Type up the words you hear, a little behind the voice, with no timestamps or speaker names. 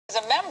Is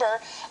a member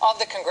of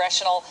the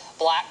Congressional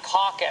Black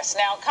Caucus.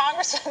 Now,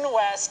 Congressman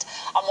West,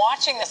 I'm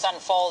watching this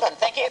unfold and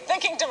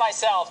thinking to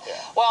myself,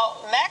 well,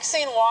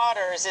 Maxine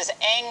Waters is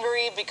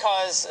angry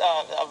because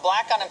of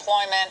black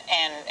unemployment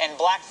and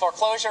black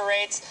foreclosure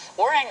rates.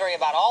 We're angry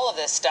about all of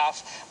this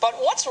stuff. But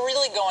what's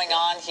really going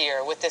on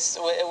here with this,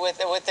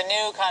 with the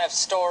new kind of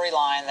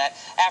storyline that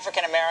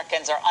African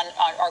Americans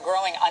are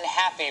growing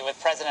unhappy with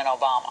President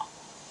Obama?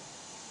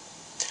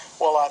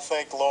 Well, I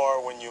think, Laura,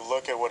 when you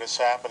look at what is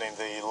happening,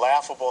 the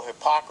laughable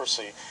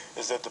hypocrisy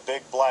is that the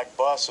big black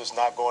bus is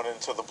not going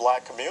into the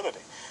black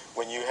community.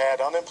 When you had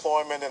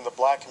unemployment in the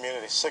black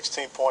community,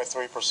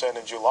 16.3%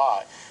 in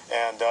July,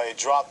 and it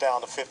dropped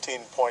down to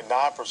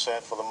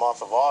 15.9% for the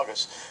month of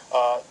August,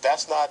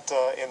 that's not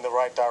in the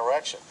right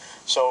direction.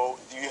 So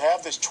you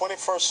have this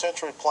 21st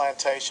century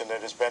plantation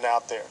that has been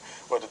out there,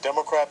 where the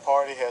Democrat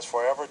Party has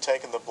forever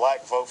taken the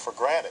black vote for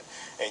granted,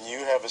 and you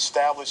have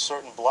established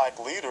certain black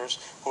leaders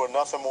who are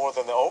nothing more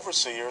than the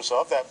overseers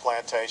of that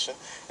plantation,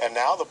 and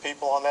now the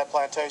people on that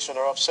plantation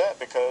are upset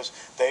because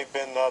they've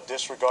been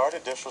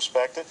disregarded,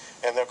 disrespected,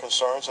 and their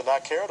concerns are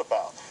not cared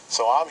about.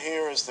 So I'm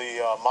here as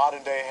the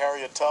modern-day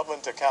Harriet Tubman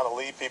to kind of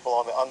lead people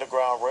on the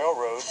Underground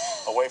Railroad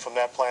away from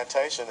that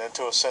plantation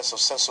into a sense of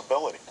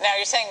sensibility. Now,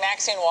 you're saying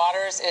Maxine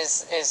Waters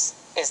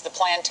is the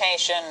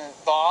plantation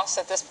boss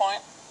at this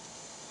point?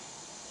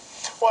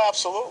 Well,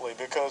 absolutely,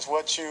 because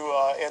what you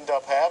end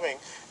up having,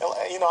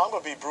 you know, I'm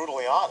going to be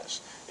brutally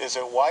honest, is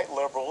that white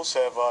liberals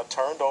have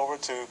turned over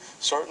to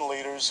certain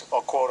leaders,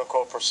 or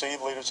quote-unquote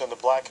perceived leaders in the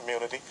black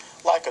community,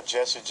 like a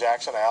Jesse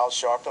Jackson, Al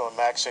Sharpton, or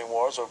Maxine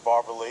Waters, or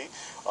Barbara Lee,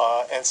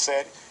 and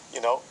said, you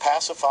know,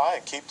 pacify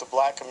and keep the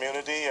black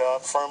community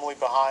firmly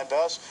behind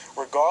us,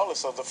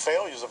 regardless of the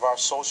failures of our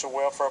social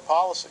welfare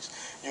policies.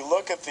 You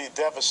look at the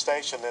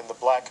devastation in the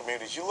black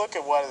communities. You look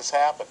at what has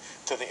happened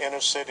to the inner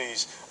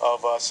cities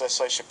of, let's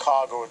say,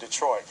 Chicago or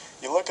Detroit.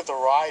 You look at the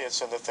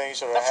riots and the things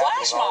that are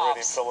happening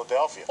already in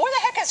Philadelphia. Where the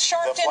heck is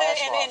Sharpton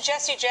and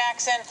Jesse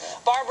Jackson,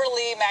 Barbara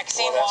Lee,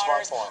 Maxine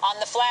Waters on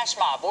the flash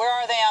mob? Where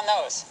are they on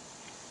those?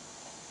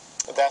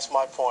 That's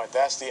my point.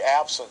 That's the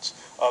absence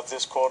of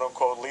this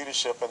quote-unquote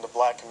leadership in the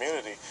black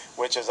community,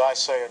 which, as I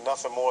say, are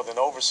nothing more than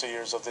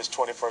overseers of this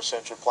 21st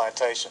century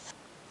plantation.